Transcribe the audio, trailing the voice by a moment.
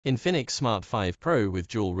Infinix Smart 5 Pro with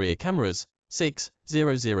dual rear cameras,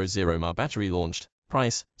 6000 mAh battery launched.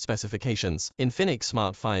 Price, specifications. Infinix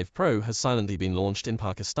Smart 5 Pro has silently been launched in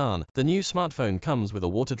Pakistan. The new smartphone comes with a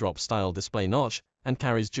water drop style display notch and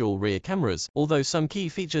carries dual rear cameras. Although some key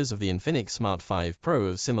features of the Infinix Smart 5 Pro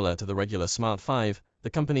are similar to the regular Smart 5, the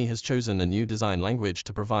company has chosen a new design language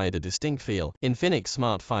to provide a distinct feel. Infinix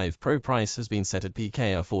Smart 5 Pro price has been set at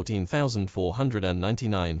PKR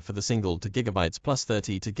 14,499 for the single 2GB plus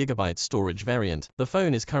 32GB storage variant. The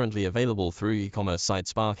phone is currently available through e-commerce site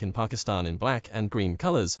XPark in Pakistan in black and green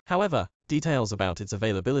colors. However, details about its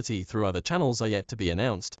availability through other channels are yet to be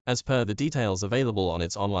announced. As per the details available on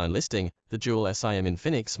its online listing, the dual SIM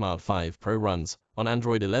Infinix Smart 5 Pro runs on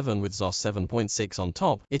Android 11 with XOS 7.6 on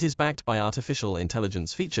top. It is backed by artificial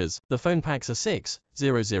intelligence features. The phone packs a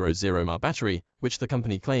 6000 mAh battery, which the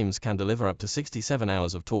company claims can deliver up to 67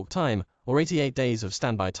 hours of talk time or 88 days of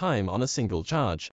standby time on a single charge.